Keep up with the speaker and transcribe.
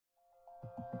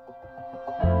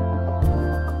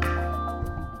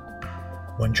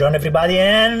Buongiorno everybody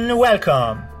and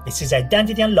welcome! This is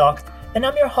Identity Unlocked and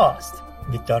I'm your host,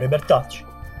 Vittorio Bertocci.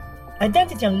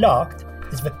 Identity Unlocked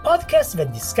is the podcast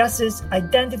that discusses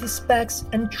identity specs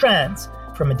and trends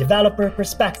from a developer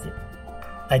perspective.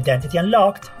 Identity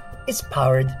Unlocked is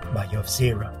powered by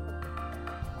Auth0.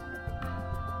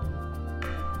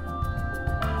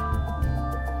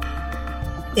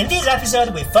 In this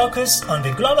episode, we focus on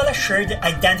the Global Assured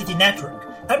Identity Network,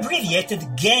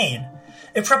 abbreviated GAIN,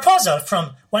 a proposal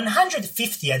from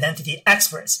 150 identity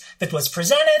experts that was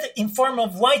presented in form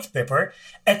of white paper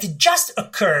at the just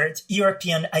occurred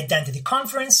European Identity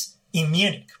Conference in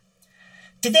Munich.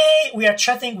 Today, we are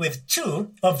chatting with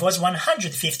two of those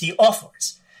 150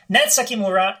 authors, Ned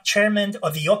Sakimura, chairman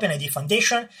of the OpenID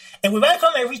Foundation, and we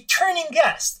welcome a returning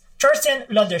guest, Thorsten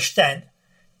Lodderstedt,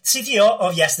 CTO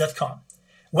of Yes.com.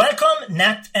 Welcome,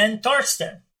 Ned and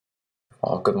Thorsten.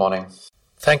 Oh, good morning.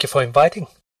 Thank you for inviting.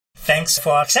 Thanks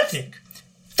for accepting.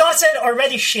 Thorsten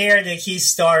already shared his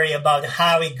story about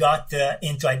how he got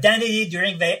into identity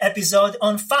during the episode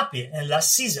on FAPI in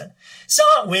last season. So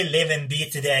we'll leave him be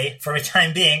today for the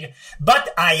time being,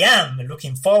 but I am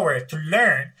looking forward to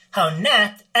learn how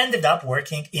Ned ended up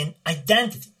working in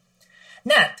identity.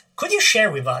 Ned, could you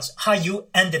share with us how you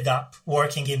ended up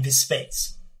working in this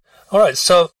space? All right,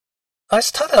 so I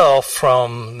started off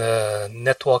from the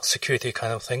network security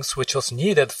kind of things, which was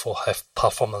needed for high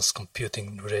performance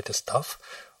computing related stuff.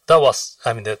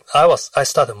 I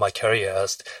started my career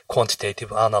as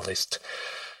quantitative analyst.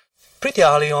 Pretty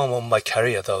early on my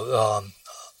career, though,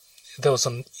 there was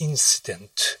an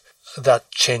incident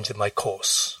that changed my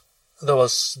course. There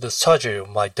was the surgery of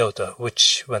my daughter,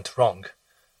 which went wrong,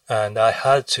 and I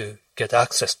had to get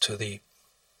access to the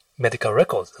medical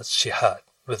records that she had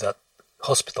with that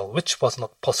hospital, which was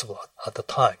not possible at the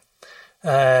time.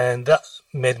 And that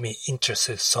made me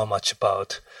interested so much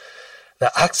about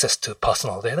the access to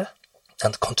personal data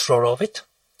and control of it.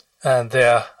 And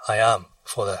there I am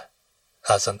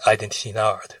as an identity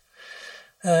nerd.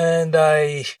 And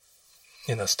I,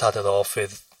 started off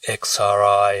with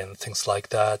XRI and things like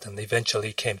that, and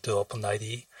eventually came to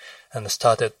OpenID and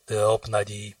started the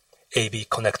OpenID AB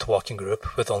Connect working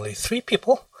group with only 3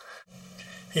 people.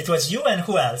 It was you and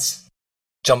who else?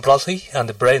 John Bradley and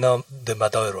Breno de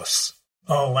Madeiros.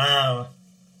 Oh, wow.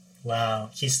 Wow.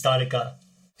 Historical.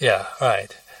 Yeah,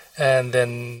 right. And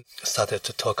then started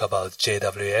to talk about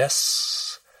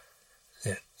JWS,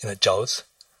 JAWS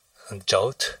and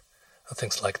JOT, and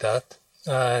things like that.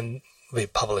 And we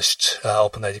published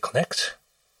OpenID Connect.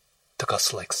 Took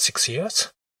us like 6 years.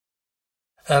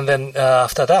 And then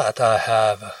after that, I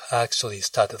have actually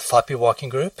started FAPI working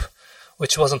group,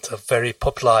 which wasn't a very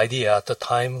popular idea at the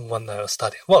time when I was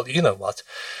starting. Well, you know what?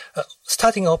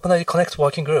 Starting OpenID Connect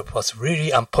working group was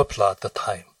really unpopular at the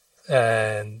time.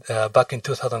 And back in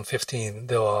 2015,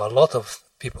 there were a lot of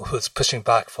people who was pushing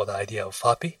back for the idea of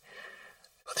FAPI.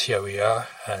 But here we are,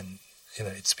 and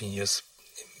it's been used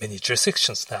in many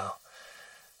jurisdictions now.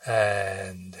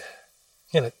 And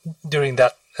during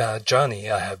that journey,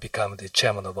 I have become the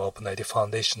chairman of OpenID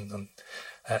Foundation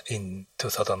in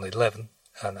 2011.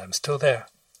 And I'm still there.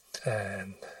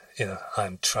 And,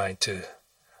 I'm trying to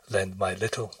lend my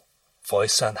little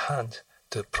voice and hand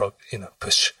to,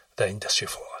 push the industry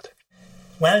forward.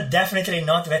 Well, definitely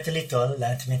not that little,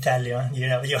 let me tell you.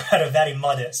 You are very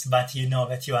modest, but you know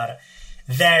that you are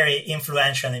very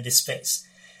influential in this space.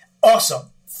 Awesome.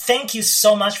 Thank you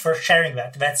so much for sharing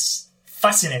that. That's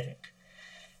fascinating.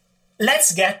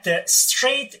 Let's get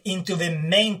straight into the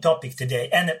main topic today.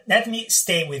 And let me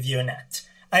stay with you, Nat.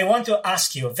 I want to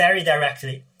ask you very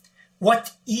directly,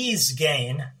 what is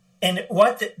GAIN and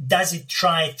what does it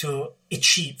try to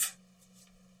achieve?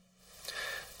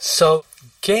 So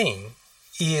GAIN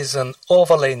is an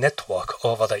overlay network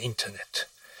over the internet,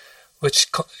 which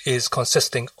is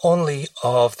consisting only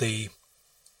of the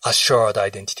assured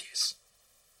identities.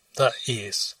 That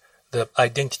is, the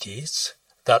identities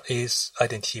that is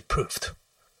identity proofed.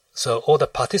 So all the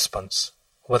participants,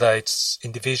 whether it's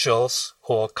individuals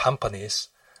or companies,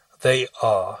 they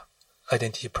are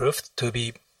identity proofed to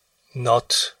be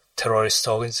not terrorist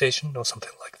organization or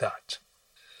something like that.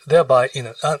 Thereby,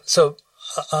 so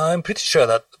I'm pretty sure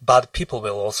that bad people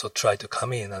will also try to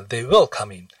come in, and they will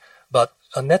come in. But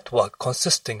a network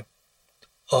consisting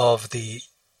of the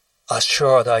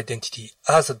assured identity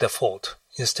as a default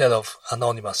instead of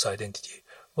anonymous identity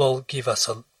will give us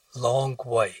a long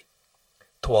way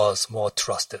towards more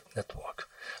trusted network.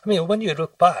 I mean, when you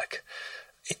look back,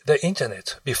 the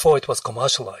internet, before it was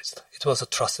commercialized, it was a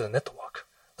trusted network.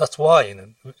 That's why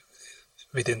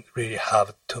we didn't really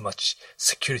have too much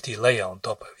security layer on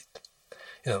top of it.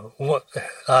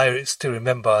 I still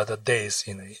remember the days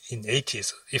in the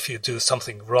 80s. If you do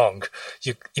something wrong,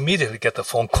 you immediately get a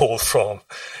phone call from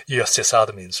your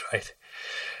sysadmins, right?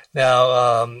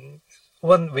 Now,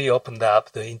 when we opened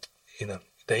up the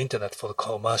internet for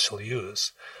commercial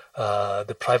use,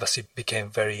 the privacy became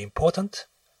very important,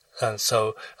 and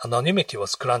so anonymity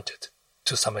was granted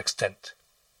to some extent.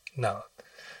 Now,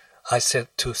 I said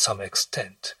to some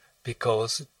extent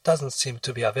because it doesn't seem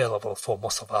to be available for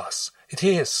most of us. It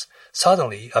is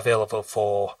certainly available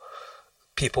for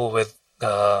people with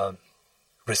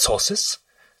resources,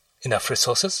 enough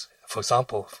resources. For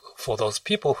example, for those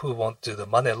people who want to do the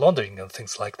money laundering and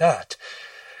things like that,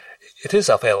 it is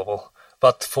available.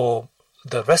 But for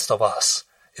the rest of us,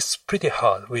 it's pretty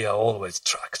hard. We are always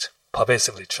tracked,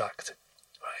 pervasively tracked,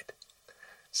 right?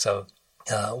 So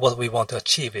what we want to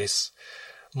achieve is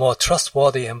more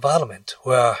trustworthy environment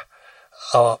where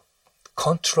our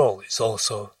control is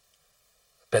also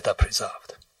better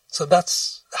preserved. So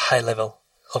that's a high-level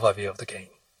overview of the game.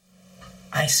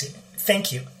 I see.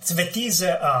 Thank you. So that is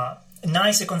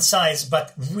nice and concise,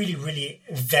 but really, really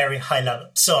very high level.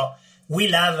 So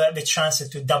we'll have the chance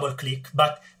to double-click.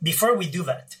 But before we do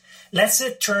that, let's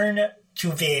turn to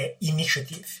the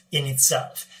initiative in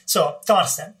itself. So,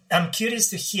 Thorsten, I'm curious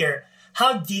to hear,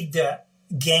 how did the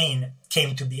GAIN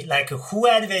came to be? Like, who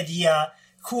had the idea?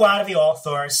 Who are the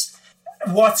authors?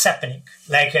 What's happening?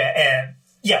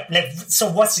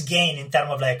 So what's GAIN in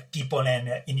terms of like people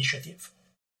and initiative?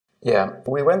 Yeah,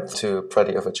 we went to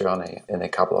pretty of a journey in a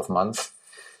couple of months.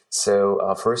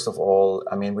 So first of all,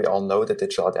 I mean, we all know that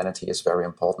digital identity is very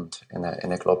important in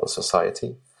a global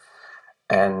society.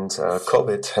 And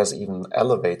COVID has even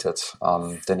elevated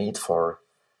the need for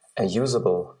a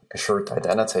usable, assured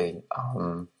identity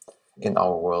in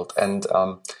our world. And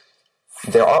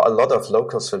there are a lot of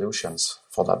local solutions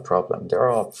for that problem. There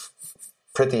are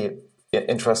pretty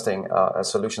interesting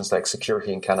solutions like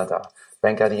Security in Canada,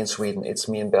 BankID in Sweden, It's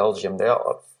Me in Belgium. There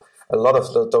are a lot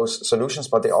of those solutions,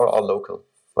 but they are all local.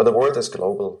 But the world is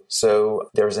global. So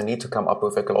there is a need to come up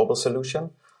with a global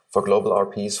solution for global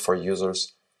RPs, for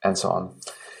users, and so on.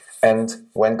 And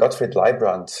when Gottfried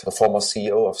Leibrand, the former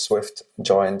CEO of Swift,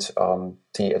 joined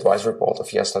the advisory board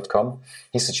of Yes.com,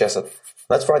 he suggested,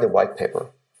 let's write a white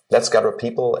paper. Let's gather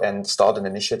people and start an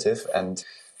initiative. And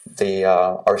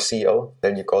our CEO,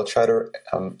 Daniel Goldscheider,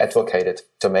 advocated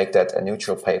to make that a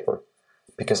neutral paper.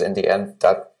 Because in the end,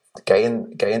 that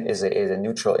GAIN is a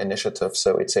neutral initiative.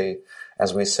 So it's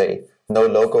as we say, no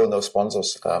logo, no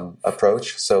sponsors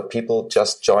approach. So people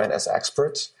just join as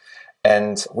experts.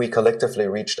 And we collectively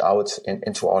reached out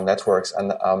into our networks.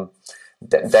 And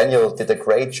Daniel did a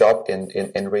great job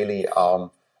in really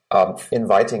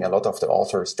inviting a lot of the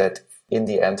authors that in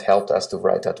the end helped us to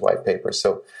write that white paper.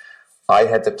 So I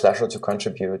had the pleasure to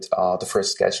contribute the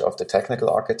first sketch of the technical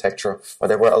architecture, but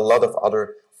there were a lot of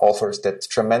other authors that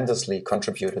tremendously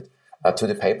contributed to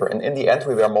the paper. And in the end,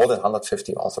 we were more than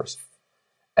 150 authors.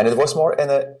 And it was more in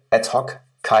an ad hoc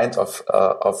kind of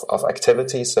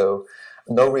activity. So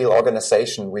no real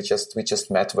organization. We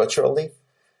just met virtually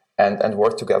and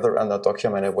worked together on the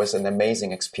document. It was an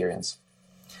amazing experience.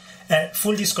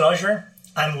 Full disclosure,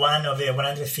 I'm one of the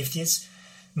 150s,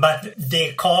 but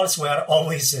the calls were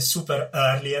always super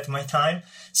early at my time.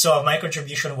 So my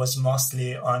contribution was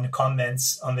mostly on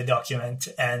comments on the document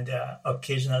and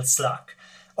occasional Slack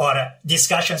or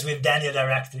discussions with Daniel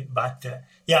directly. But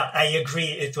I agree.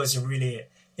 It was a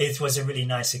really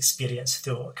nice experience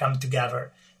to come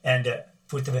together and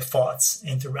put the thoughts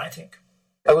into writing.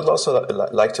 I would also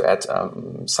like to add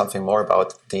something more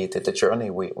about the journey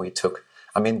we took.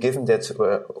 I mean, given that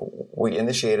we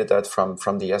initiated that from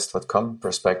the Yes.com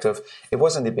perspective, it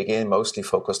was in the beginning mostly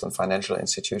focused on financial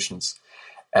institutions.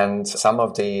 And some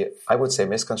of the, I would say,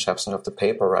 misconception of the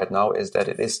paper right now is that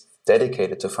it is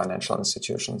dedicated to financial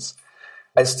institutions.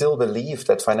 I still believe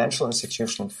that financial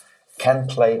institutions can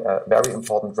play a very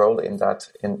important role in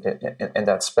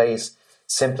that space,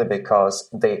 simply because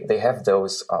they have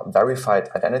those verified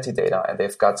identity data and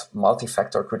they've got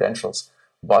multi-factor credentials.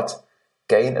 But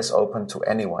GAIN is open to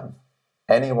anyone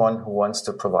who wants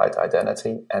to provide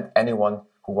identity and anyone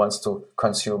who wants to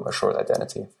consume assured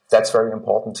identity. That's very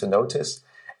important to notice.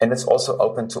 And it's also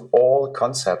open to all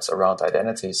concepts around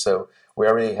identity. So we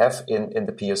already have in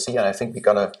the POC, and I think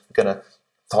we're gonna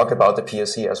talk about the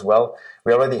POC as well.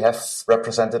 We already have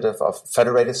representative of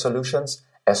federated solutions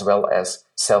as well as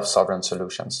self-sovereign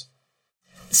solutions.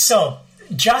 So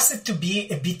just to be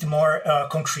a bit more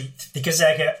concrete, because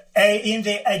in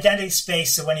the identity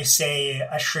space, when you say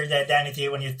assured identity,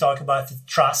 when you talk about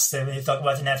trust, when you talk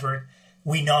about the network,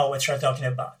 we know what you're talking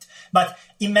about. But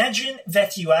imagine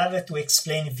that you have to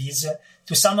explain this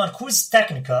to someone who's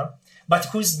technical, but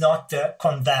who's not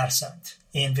conversant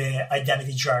in the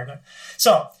identity jargon.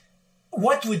 So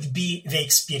what would be the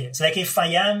experience? Like if I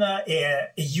am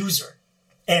a user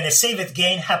and a save at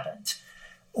gain happened,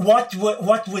 what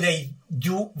would I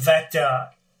do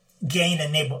that gain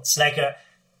enables? Like,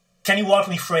 can you walk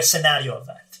me through a scenario of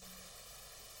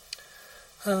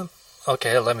that?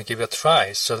 Okay, let me give it a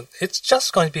try. So it's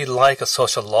just going to be like a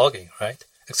social logging, right?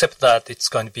 Except that it's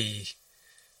going to be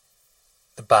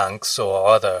the banks or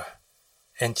other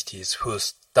entities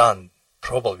who's done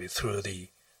probably through the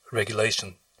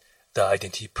regulation, the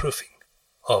identity proofing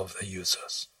of the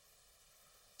users.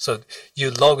 So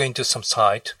you log into some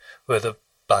site with a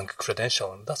bank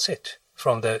credential, and that's it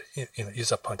from the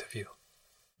user point of view.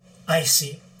 I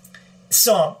see.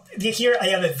 So here I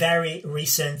have a very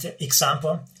recent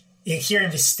example. Here in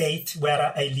the state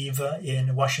where I live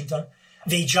in Washington,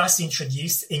 they just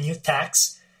introduced a new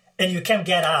tax, and you can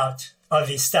get out of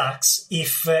this tax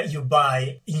if you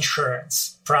buy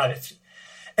insurance privately.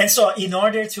 And so in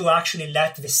order to actually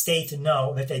let the state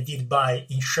know that I did buy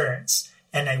insurance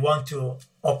and I want to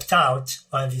opt out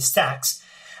of this tax,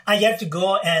 I have to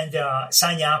go and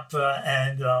sign up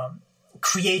and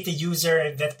create a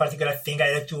user, that particular thing. I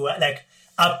had to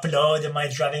upload my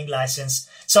driving license.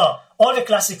 So all the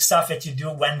classic stuff that you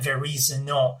do when there is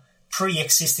no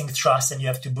pre-existing trust and you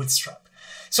have to bootstrap.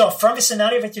 So from the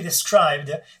scenario that you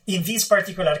described, in this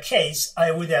particular case,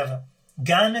 I would have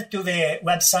gone to the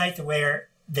website where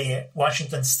the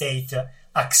Washington state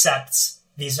accepts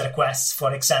these requests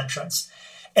for exemptions.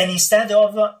 And instead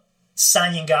of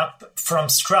signing up from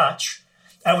scratch,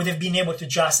 I would have been able to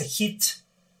just hit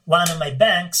one of my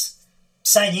banks,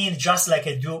 sign in just like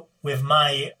I do with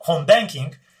my home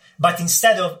banking. But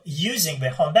instead of using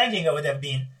the home banking, I would have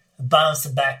been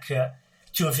bounced back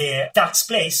to the tax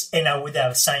place, and I would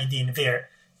have signed in there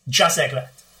just like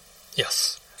that.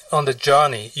 Yes. On the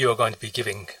journey, you are going to be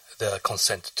giving the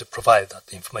consent to provide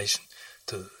that information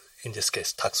to, in this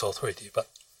case, tax authority. But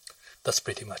that's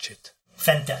pretty much it.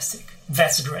 Fantastic.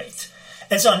 That's great.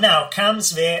 And so now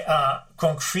comes the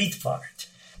concrete part.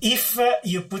 If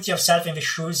you put yourself in the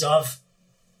shoes of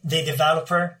the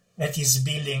developer that is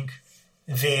building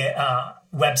the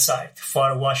website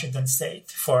for Washington State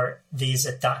for this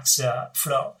tax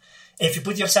flow, if you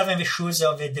put yourself in the shoes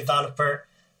of a developer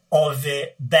of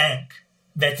the bank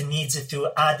that needs to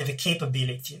add the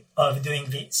capability of doing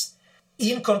this,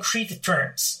 in concrete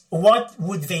terms, what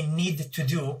would they need to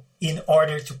do in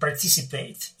order to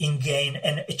participate in GAIN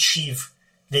and achieve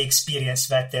the experience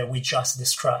that we just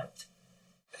described?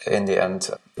 In the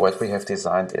end, what we have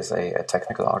designed is a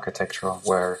technical architecture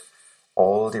where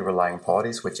all the relying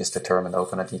parties, which is the term in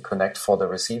OpenID, connect for the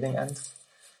receiving end,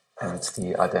 and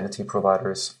the identity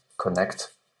providers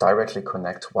directly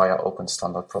connect via open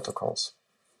standard protocols.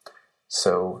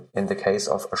 So in the case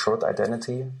of assured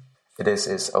identity, it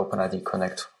is OpenID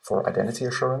Connect for identity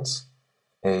assurance,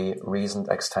 a recent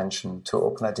extension to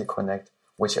OpenID Connect,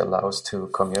 which allows to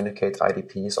communicate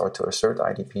IDPs or to assert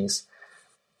IDPs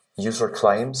user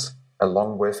claims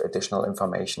along with additional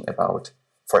information about,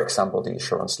 for example, the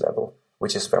assurance level,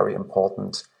 which is very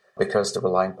important because the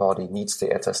relying party needs the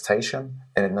attestation,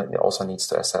 and it also needs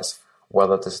to assess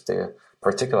whether the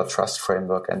particular trust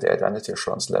framework and the identity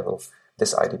assurance level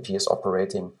this IDP is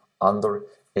operating under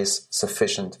is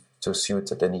sufficient to suit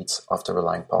the needs of the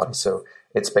relying party. So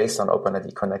it's based on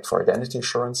OpenID Connect for identity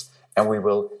assurance, and we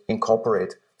will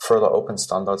incorporate further open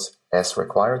standards as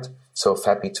required. So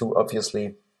FAPI2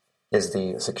 obviously is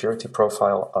the security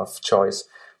profile of choice,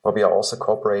 but we are also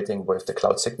cooperating with the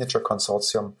Cloud Signature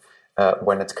Consortium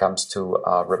when it comes to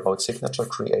remote signature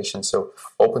creation. So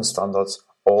open standards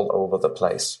all over the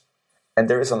place. And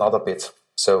there is another bit.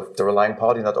 So the relying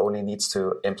party not only needs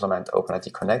to implement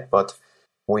OpenID Connect, but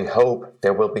we hope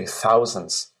there will be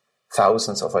thousands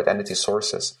of identity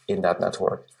sources in that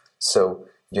network. So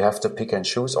you have to pick and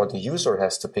choose, or the user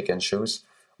has to pick and choose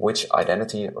which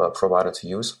identity provider to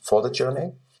use for the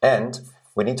journey. And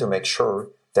we need to make sure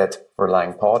that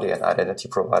relying party and identity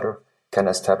provider can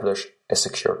establish a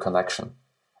secure connection,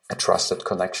 a trusted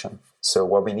connection. So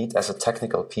what we need as a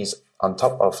technical piece on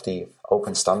top of the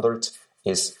open standards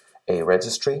is a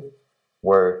registry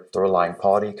where the relying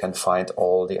party can find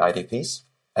all the IDPs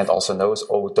and also knows,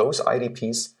 those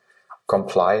IDPs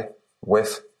comply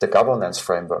with the governance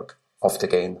framework of the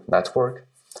GAIN network.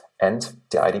 And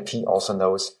the IDP also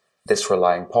knows this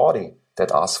relying party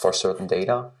that asks for certain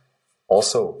data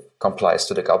also complies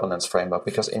to the governance framework,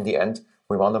 because in the end,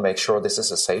 we want to make sure this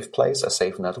is a safe place, a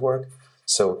safe network.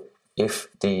 So if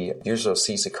the user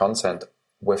sees a consent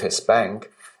with his bank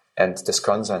and this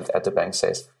consent at the bank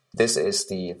says, this is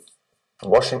the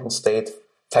Washington State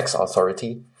tax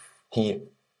authority, he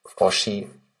or she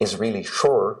is really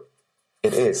sure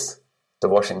it is the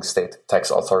Washington State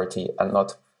tax authority and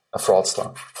not a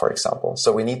fraudster, for example.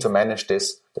 So we need to manage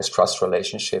this trust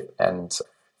relationship, and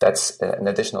that's an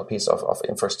additional piece of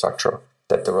infrastructure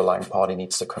that the relying party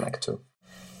needs to connect to.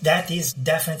 That is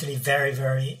definitely very,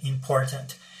 very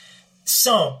important.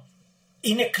 So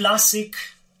in a classic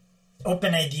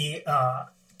OpenID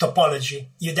topology,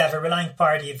 you'd have a relying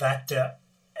party that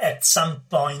at some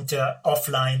point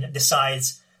offline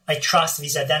decides, I trust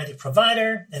this identity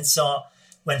provider, and so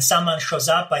when someone shows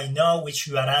up, I know which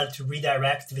URL to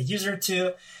redirect the user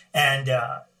to, and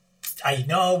I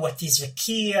know what is the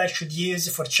key I should use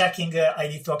for checking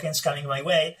ID tokens coming my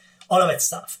way, all of that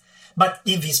stuff. But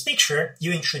in this picture,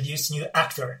 you introduce new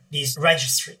actor, this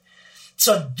registry.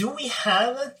 So do we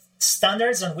have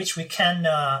standards on which we can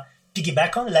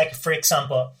piggyback on? Like, for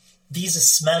example, this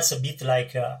smells a bit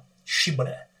like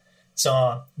Shibboleth.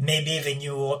 So maybe the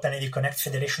new OpenID Connect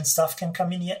Federation stuff can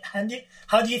come in handy.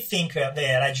 How do you think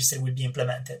the registry will be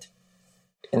implemented?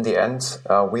 In the end,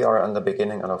 we are on the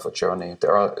beginning of a journey.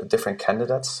 There are different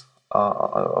candidates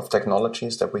of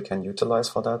technologies that we can utilize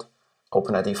for that.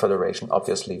 OpenID Federation,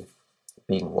 obviously,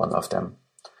 being one of them.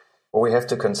 But we have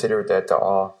to consider that there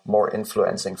are more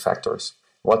influencing factors.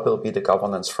 What will be the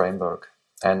governance framework?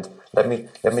 And let me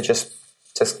just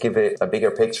give it a bigger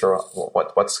picture of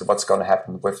what's going to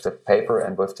happen with the paper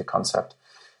and with the concept.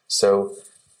 So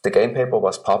the GAIN paper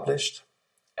was published,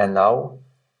 and now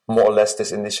more or less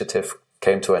this initiative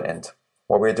came to an end.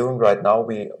 What we're doing right now,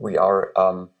 we are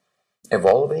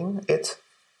evolving it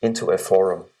into a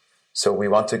forum. So we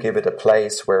want to give it a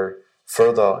place where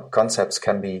further concepts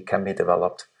can be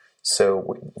developed.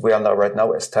 So we are now right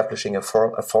now establishing a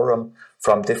forum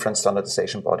from different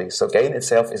standardization bodies. So GAIN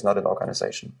itself is not an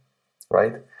organization,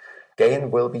 right? GAIN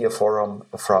will be a forum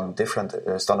from different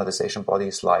standardization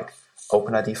bodies like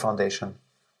OpenID Foundation,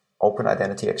 Open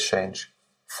Identity Exchange,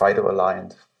 FIDO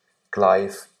Aligned,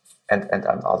 GLIVE, and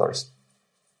others.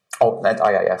 Oh, and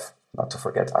IIF, not to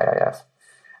forget IIF.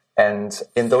 And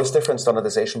in those different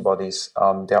standardization bodies,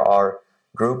 there are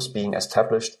groups being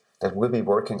established that will be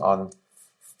working on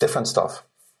different stuff.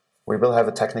 We will have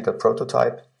a technical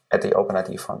prototype at the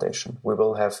OpenID Foundation. We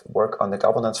will have work on the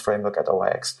governance framework at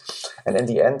OIX. And in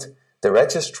the end, the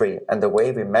registry and the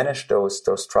way we manage those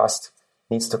trusts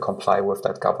needs to comply with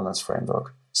that governance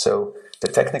framework. So the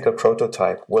technical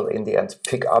prototype will in the end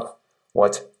pick up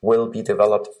what will be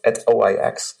developed at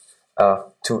OIX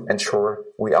to ensure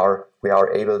we are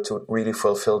able to really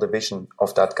fulfill the vision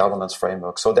of that governance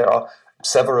framework. So there are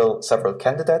several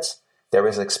candidates. There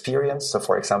is experience. So,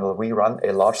 for example, we run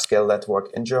a large-scale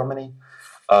network in Germany.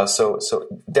 So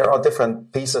there are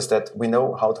different pieces that we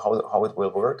know how it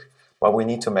will work, but we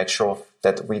need to make sure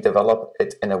that we develop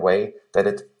it in a way that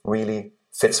it really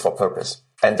fits for purpose.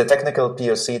 And the technical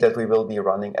POC that we will be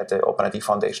running at the OpenID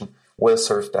Foundation will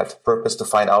serve that purpose to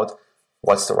find out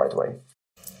what's the right way.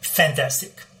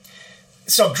 Fantastic.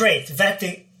 So great. That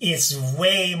is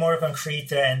way more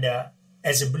concrete, and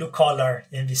as a blue collar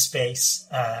in this space,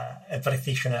 a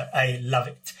practitioner, I love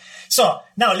it. So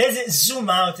now let's zoom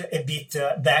out a bit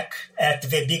back at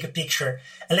the big picture,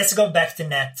 and let's go back to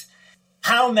Net.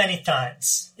 How many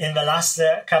times in the last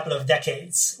couple of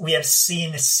decades we have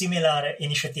seen similar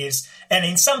initiatives, and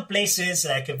in some places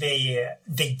like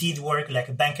they did work,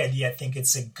 like BankID. I think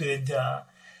it's a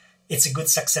good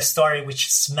success story,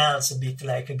 which smells a bit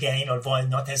like a GAIN, although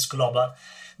not as global.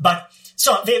 But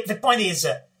so the point is,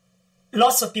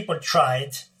 lots of people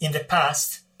tried in the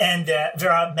past, and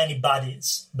there are many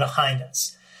bodies behind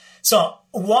us. So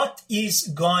what is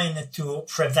going to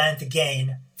prevent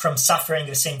GAIN from suffering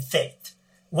the same fate?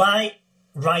 Why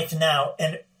right now?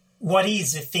 And what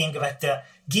is the thing that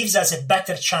gives us a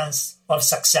better chance of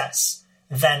success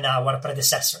than our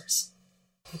predecessors?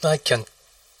 I can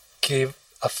give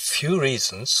a few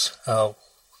reasons.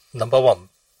 Number one,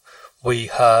 we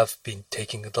have been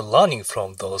taking the learning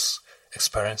from those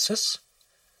experiences,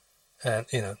 and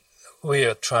we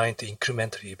are trying to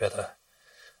incrementally better.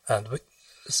 And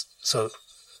so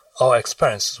our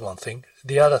experience is one thing.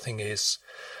 The other thing is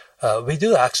we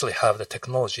do actually have the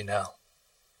technology now,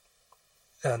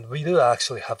 and we do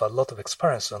actually have a lot of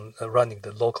experience on running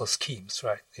the local schemes,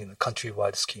 right?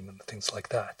 Countrywide scheme and things like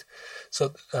that.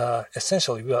 So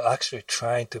essentially, we are actually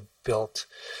trying to build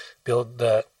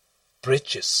the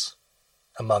bridges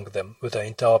among them with the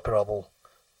interoperable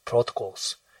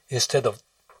protocols instead of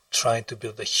trying to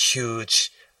build a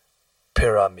huge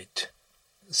pyramid.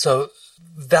 So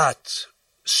that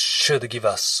should give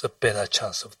us a better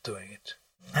chance of doing it.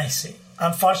 I see.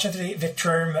 Unfortunately, the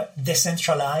term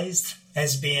decentralized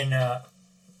has been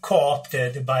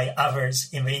co-opted by others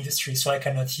in the industry, so I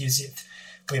cannot use it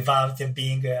without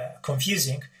being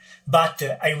confusing. But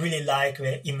I really like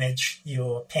the image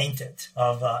you painted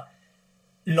of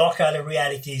local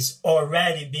realities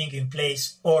already being in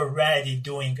place, already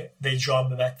doing the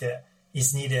job that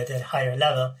is needed at a higher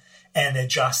level, and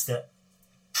just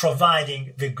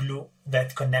providing the glue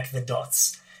that connect the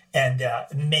dots and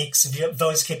makes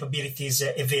those capabilities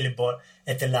available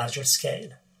at a larger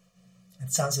scale.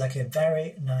 It sounds like a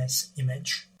very nice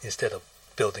image. Instead of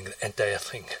building the entire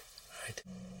thing, right?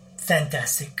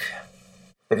 Fantastic.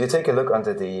 If you take a look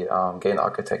under the GAIN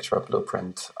architecture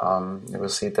blueprint, you will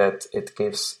see that it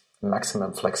gives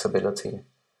maximum flexibility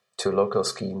to local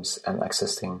schemes and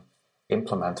existing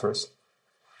implementers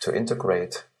to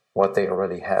integrate what they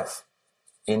already have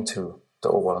into the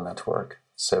overall network.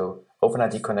 So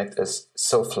OpenID Connect is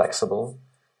so flexible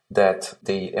that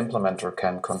the implementer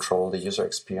can control the user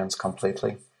experience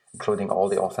completely, including all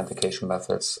the authentication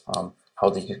methods, how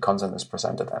the content is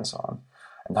presented, and so on.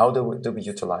 And how do we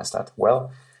utilize that?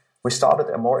 Well, we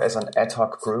started more as an ad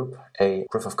hoc group, a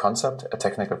proof of concept, a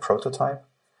technical prototype,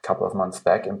 a couple of months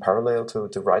back in parallel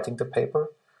to writing the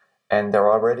paper. And there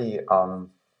are already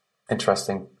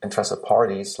interested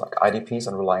parties like IDPs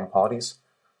and relying parties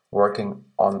working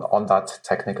on that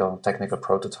technical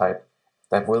prototype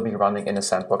that will be running in a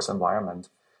sandbox environment.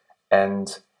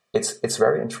 And it's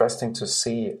very interesting to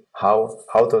see how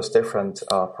those different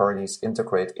parties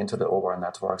integrate into the overall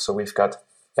network. So we've got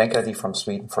BankID from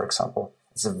Sweden, for example.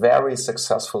 It's a very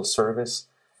successful service,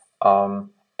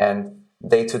 and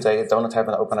they today don't have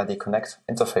an OpenID Connect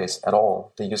interface at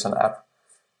all. They use an app,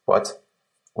 but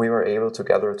we were able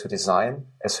together to design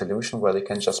a solution where they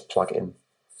can just plug in.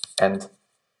 And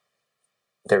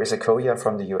there is Akoya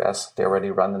from the US. They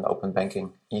already run an open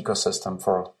banking ecosystem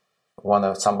for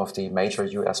some of the major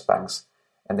US banks,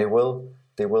 and they will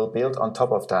build on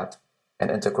top of that an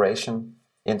integration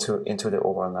into the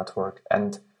overall network.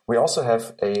 And we also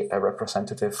have a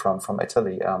representative from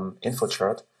Italy,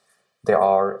 InfoCert. They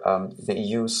are the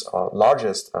EU's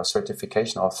largest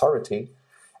certification authority,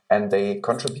 and they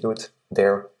contribute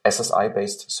their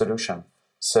SSI-based solution.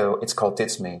 So it's called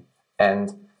DIDSME,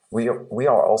 and we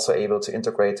are also able to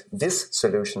integrate this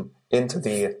solution into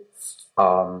the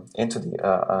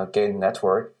GAIN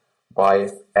network by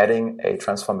adding a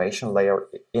transformation layer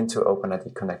into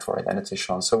OpenID Connect for Identity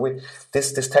Assurance. So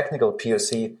this technical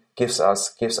POC gives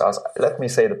us, let me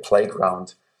say, the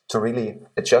playground to really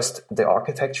adjust the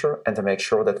architecture and to make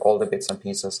sure that all the bits and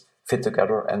pieces fit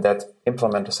together and that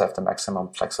implementers have the maximum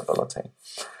flexibility.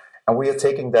 And we are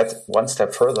taking that one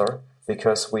step further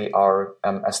because we are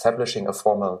establishing a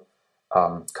formal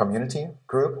community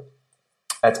group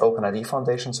at OpenID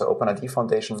Foundation. So OpenID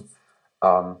Foundation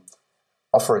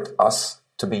offered us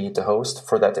to be the host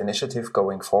for that initiative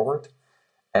going forward.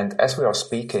 And as we are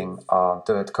speaking,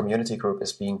 the community group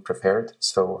is being prepared.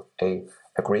 So a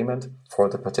agreement for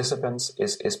the participants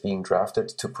is being drafted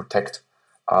to protect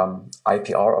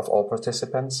IPR of all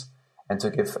participants and to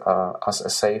give us a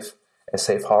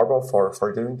safe harbor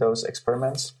for doing those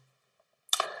experiments.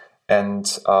 And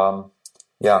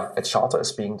a charter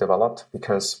is being developed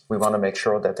because we want to make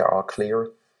sure that there are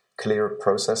clear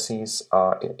processes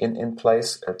in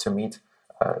place to meet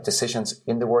decisions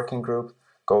in the working group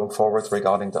going forward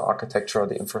regarding the architecture,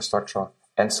 the infrastructure,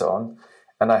 and so on.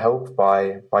 And I hope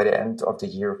by the end of the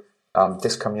year,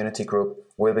 this community group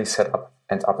will be set up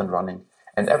and running.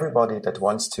 And everybody that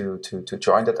wants to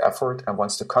join that effort and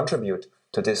wants to contribute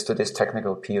to this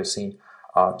technical POC,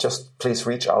 just please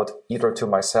reach out either to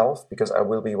myself, because I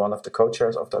will be one of the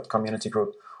co-chairs of that community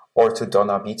group, or to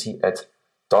Donna Beatty at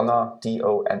Donna,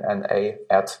 DONNA,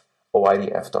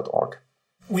 @oidf.org.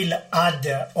 We'll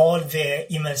add all the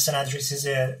emails and addresses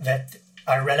that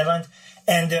are relevant.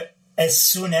 And as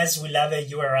soon as we'll have a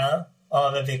URL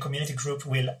of the community group,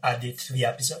 we'll add it to the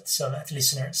episode so that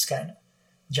listeners can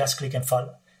just click and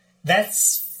follow.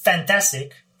 That's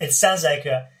fantastic. It sounds like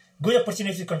a good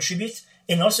opportunity to contribute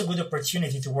and also good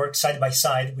opportunity to work side by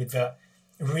side with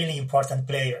really important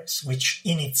players, which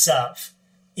in itself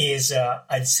is,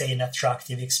 I'd say, an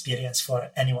attractive experience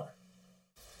for anyone.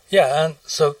 Yeah, and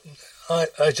so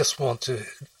I just want to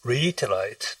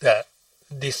reiterate that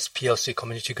this POC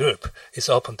community group is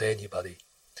open to anybody.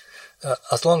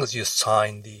 As long as you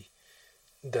sign the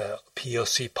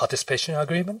POC participation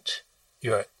agreement,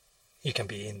 you can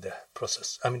be in the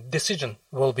process. I mean, decision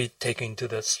will be taken into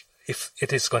this. If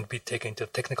it is going to be taken into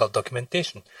technical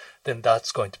documentation, then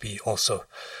that's going to be also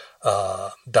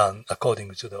done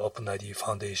according to the OpenID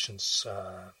Foundation's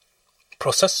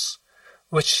process,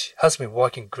 which has been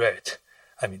working great.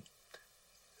 I mean,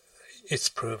 it's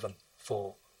proven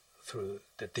through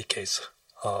the decades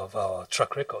of our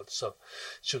track record, so it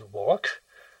should work.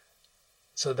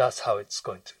 So that's how it's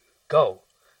going to go.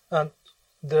 And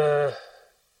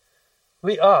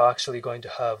we are actually going to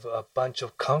have a bunch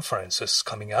of conferences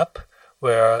coming up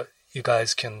where you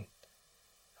guys can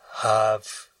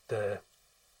have the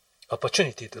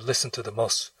opportunity to listen to the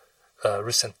most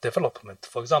recent development.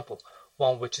 For example,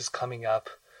 one which is coming up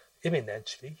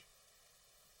imminently,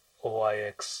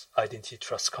 OIX Identity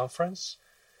Trust Conference.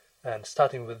 And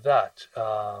starting with that,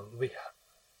 we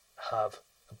have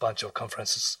a bunch of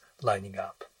conferences lining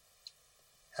up.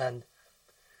 And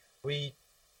we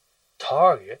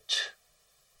target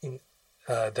in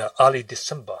the early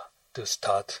December to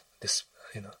start this,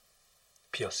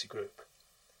 POC group.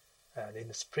 And in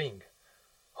the spring,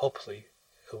 hopefully,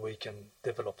 we can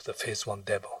develop the phase 1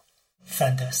 demo.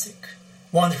 Fantastic.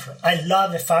 Wonderful. I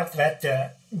love the fact that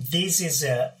this is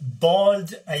a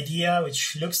bold idea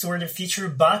which looks toward the future,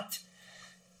 but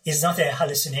is not a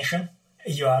hallucination.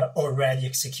 You are already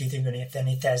executing on it, and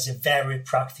it has very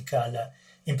practical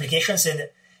implications, and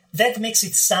that makes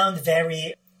it sound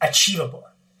very achievable,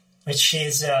 which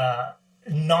is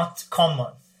not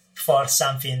common for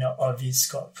something of this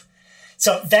scope.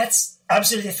 So that's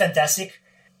absolutely fantastic.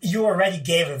 You already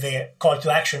gave the call to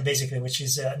action, basically, which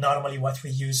is normally what we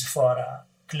use for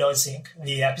closing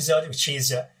the episode, which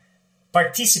is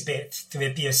participate to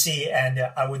the POC, and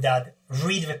I would add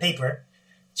read the paper,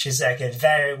 which is like a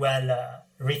very well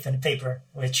written paper,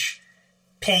 which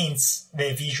paints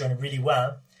the vision really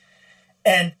well.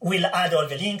 And we'll add all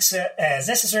the links as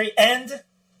necessary. And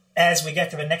as we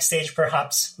get to the next stage,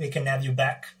 perhaps we can have you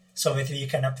back so that you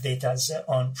can update us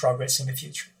on progress in the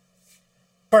future.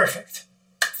 Perfect.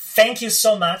 Thank you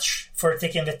so much for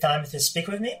taking the time to speak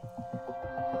with me.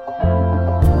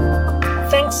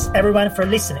 Thanks everyone for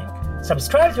listening.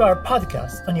 Subscribe to our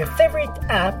podcast on your favorite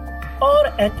app or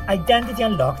at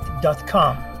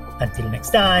identityunlocked.com. Until next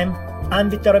time, I'm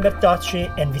Vittorio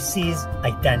Bertocci and this is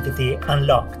Identity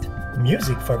Unlocked.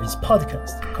 Music for this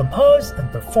podcast composed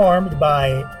and performed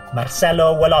by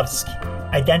Marcelo Wolowski.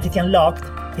 Identity Unlocked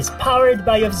is powered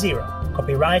by Auth0.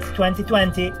 Copyright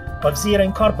 2020, Auth0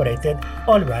 Incorporated,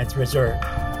 all rights reserved.